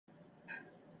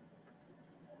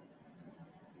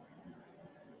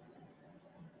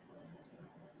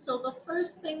So the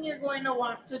first thing you're going to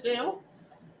want to do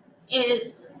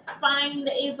is find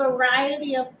a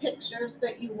variety of pictures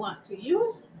that you want to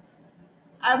use.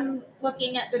 I'm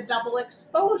looking at the double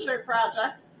exposure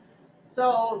project.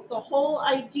 So the whole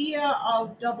idea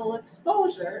of double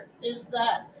exposure is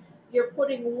that you're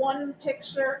putting one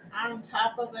picture on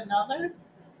top of another.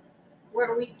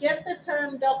 Where we get the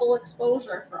term double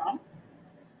exposure from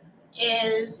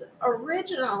is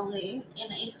originally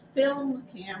in a film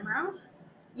camera,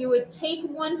 you would take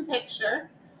one picture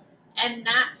and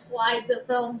not slide the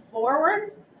film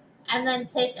forward, and then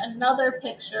take another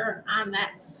picture on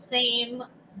that same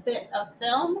bit of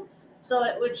film. So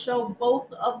it would show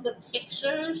both of the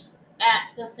pictures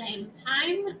at the same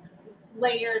time,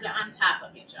 layered on top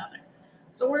of each other.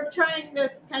 So we're trying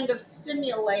to kind of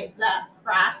simulate that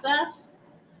process,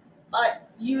 but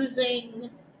using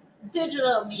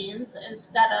digital means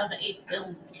instead of a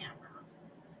film camera.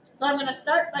 So I'm going to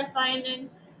start by finding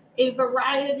a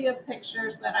variety of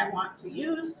pictures that I want to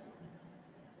use.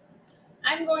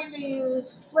 I'm going to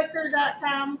use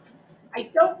Flickr.com. I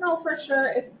don't know for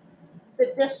sure if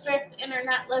the district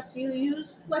internet lets you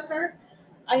use Flickr.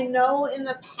 I know in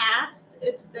the past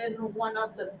it's been one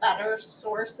of the better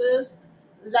sources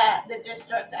that the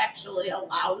district actually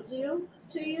allows you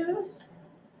to use.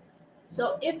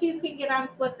 So if you can get on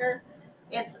Flickr,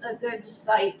 it's a good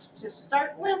site to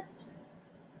start with.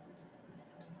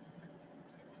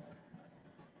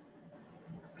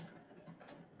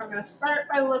 I'm going to start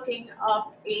by looking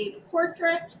up a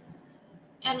portrait,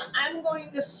 and I'm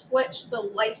going to switch the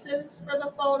license for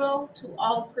the photo to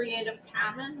all Creative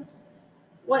Commons.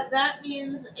 What that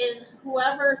means is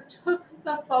whoever took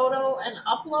the photo and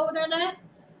uploaded it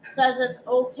says it's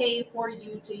okay for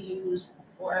you to use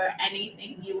for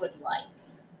anything you would like.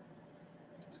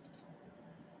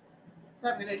 So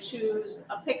I'm going to choose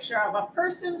a picture of a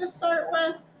person to start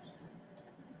with.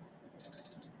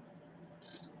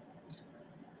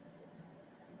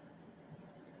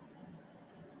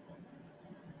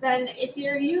 Then if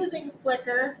you're using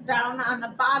Flickr, down on the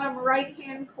bottom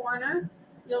right-hand corner,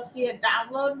 you'll see a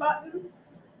download button.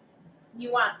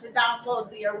 You want to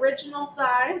download the original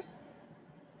size.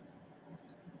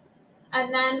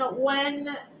 And then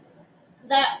when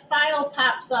that file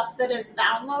pops up that it's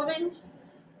downloading,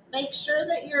 make sure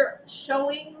that you're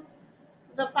showing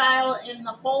the file in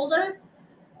the folder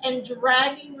and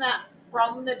dragging that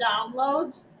from the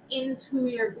downloads into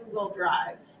your Google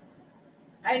Drive.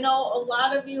 I know a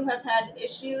lot of you have had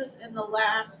issues in the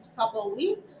last couple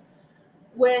weeks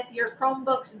with your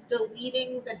Chromebooks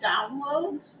deleting the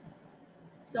downloads.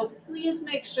 So please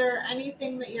make sure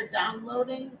anything that you're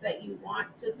downloading that you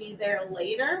want to be there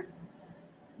later,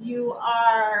 you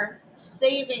are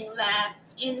saving that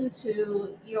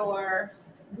into your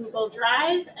Google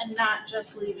Drive and not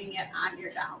just leaving it on your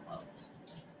downloads.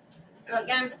 So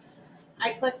again,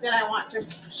 I click that I want to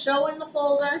show in the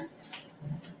folder.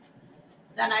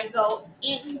 Then I go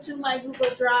into my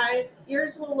Google Drive.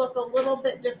 Yours will look a little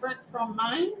bit different from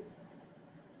mine.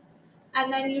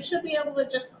 And then you should be able to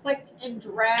just click and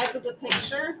drag the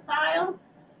picture file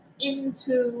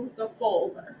into the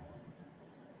folder.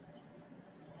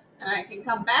 And I can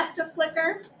come back to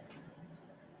Flickr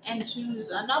and choose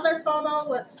another photo.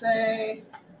 Let's say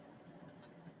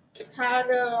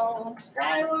Chicago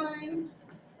skyline.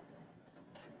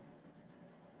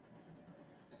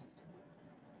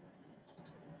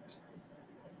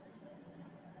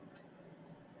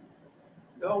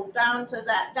 Go down to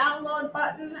that download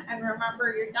button, and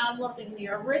remember you're downloading the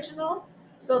original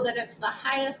so that it's the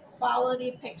highest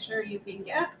quality picture you can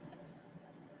get.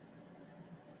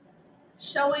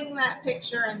 Showing that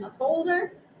picture in the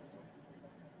folder,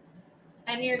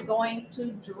 and you're going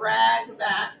to drag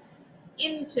that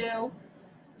into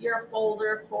your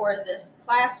folder for this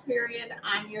class period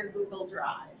on your Google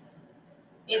Drive.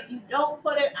 If you don't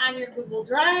put it on your Google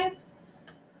Drive,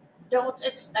 don't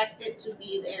expect it to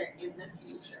be there in the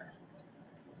future.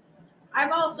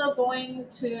 I'm also going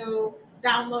to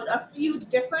download a few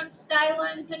different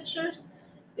skyline pictures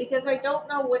because I don't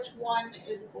know which one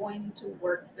is going to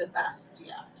work the best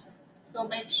yet. So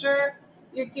make sure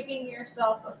you're giving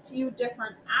yourself a few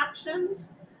different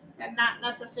options and not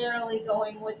necessarily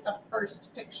going with the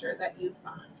first picture that you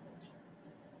find.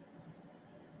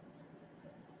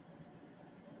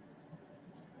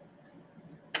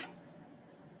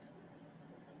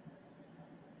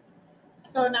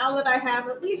 So now that I have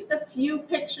at least a few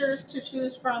pictures to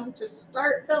choose from to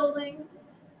start building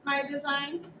my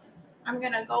design, I'm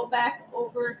going to go back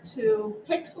over to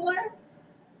Pixlr.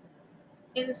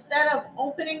 Instead of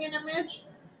opening an image,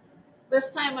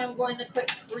 this time I'm going to click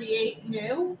Create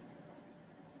New.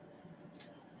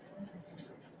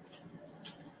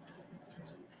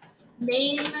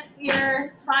 Name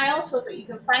your file so that you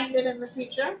can find it in the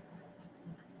future.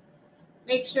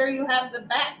 Make sure you have the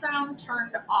background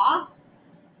turned off.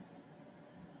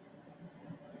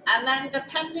 And then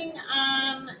depending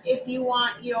on if you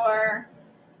want your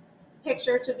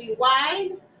picture to be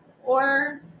wide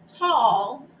or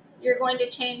tall, you're going to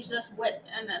change this width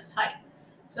and this height.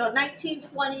 So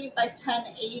 1920 by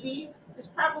 1080 is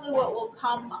probably what will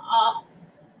come up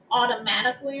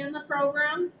automatically in the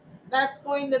program. That's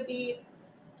going to be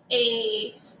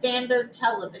a standard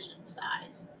television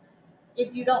size.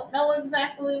 If you don't know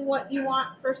exactly what you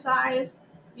want for size,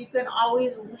 you can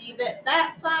always leave it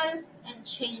that size and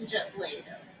change it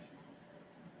later.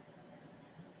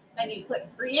 Then you click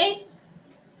create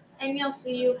and you'll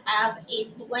see you have a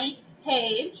blank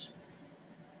page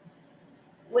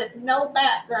with no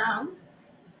background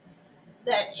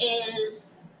that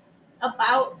is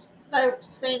about the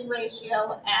same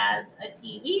ratio as a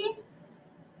TV.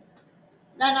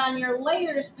 Then on your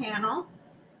layers panel,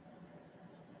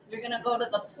 you're going to go to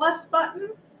the plus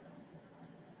button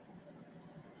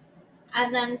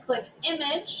and then click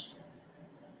image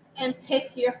and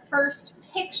pick your first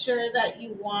picture that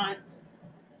you want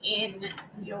in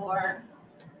your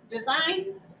design.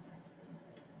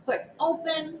 Click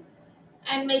open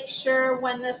and make sure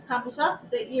when this comes up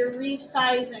that you're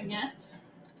resizing it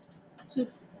to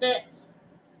fit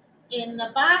in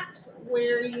the box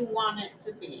where you want it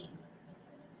to be.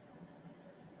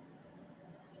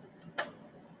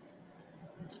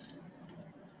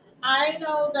 I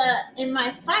know that in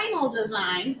my final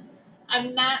design,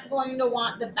 I'm not going to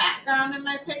want the background in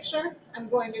my picture. I'm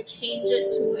going to change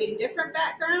it to a different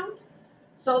background.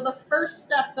 So the first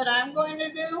step that I'm going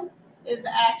to do is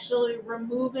actually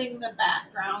removing the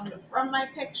background from my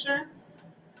picture.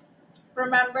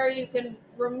 Remember, you can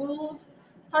remove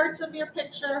parts of your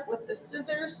picture with the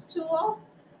scissors tool.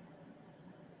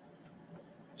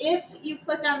 If you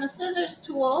click on the scissors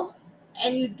tool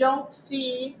and you don't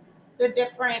see the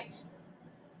different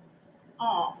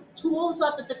tools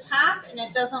up at the top and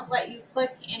it doesn't let you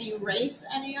click and erase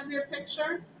any of your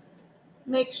picture,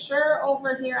 make sure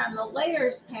over here on the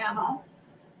layers panel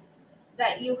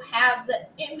that you have the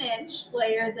image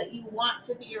layer that you want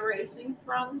to be erasing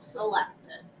from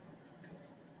selected.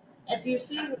 If you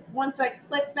see, once I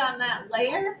clicked on that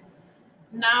layer,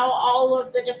 now all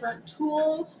of the different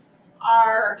tools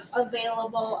are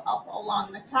available up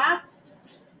along the top.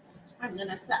 I'm going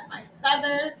to set my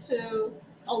feather to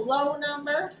a low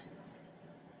number.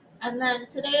 And then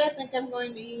today I think I'm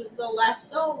going to use the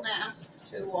lasso mask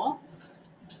tool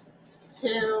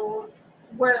to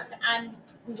work on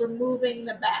removing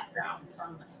the background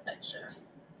from this picture.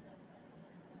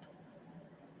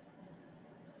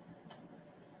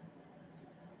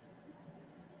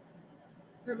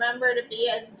 Remember to be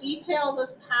as detailed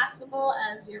as possible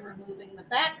as you're removing the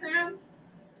background.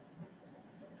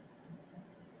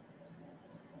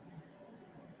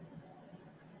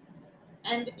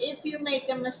 And if you make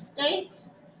a mistake,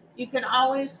 you can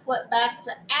always flip back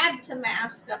to add to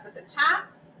mask up at the top.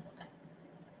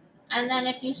 And then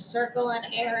if you circle an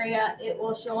area, it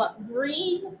will show up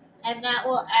green, and that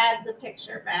will add the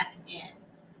picture back in.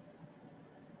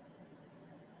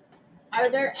 Are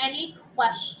there any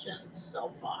questions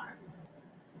so far?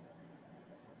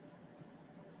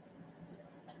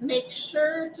 Make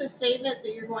sure to save it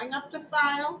that you're going up to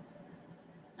File,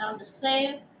 down to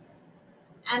Save,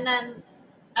 and then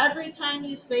every time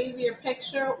you save your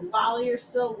picture while you're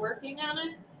still working on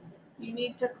it, you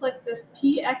need to click this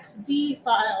PXD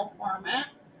file format.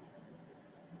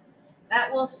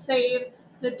 That will save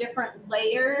the different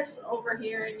layers over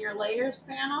here in your layers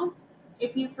panel.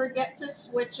 If you forget to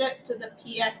switch it to the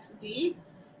PXD,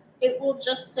 it will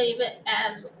just save it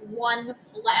as one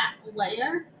flat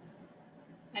layer.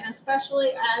 And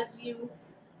especially as you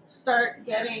start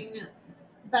getting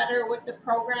better with the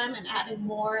program and adding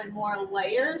more and more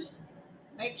layers,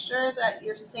 make sure that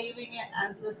you're saving it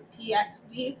as this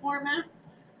PXD format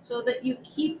so that you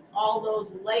keep all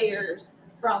those layers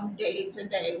from day to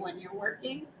day when you're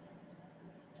working.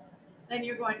 Then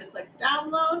you're going to click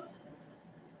download.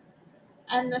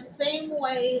 And the same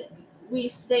way we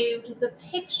saved the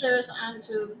pictures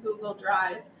onto Google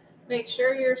Drive, make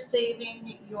sure you're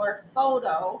saving your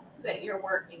photo that you're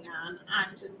working on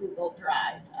onto Google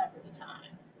Drive every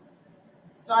time.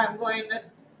 So I'm going to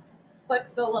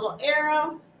click the little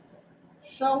arrow,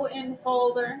 show in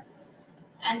folder,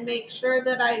 and make sure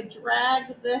that I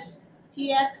drag this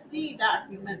PXD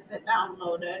document that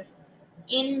downloaded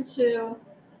into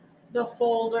the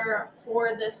folder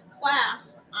for this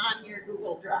class on your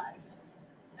Google Drive.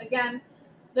 Again,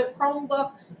 the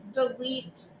Chromebooks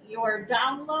delete your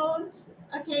downloads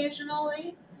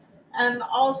occasionally, And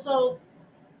also,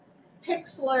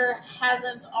 Pixlr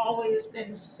hasn't always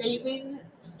been saving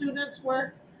students'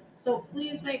 work, so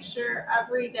please make sure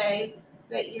every day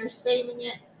that you're saving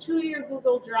it to your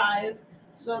Google Drive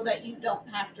so that you don't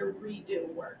have to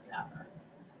redo work ever.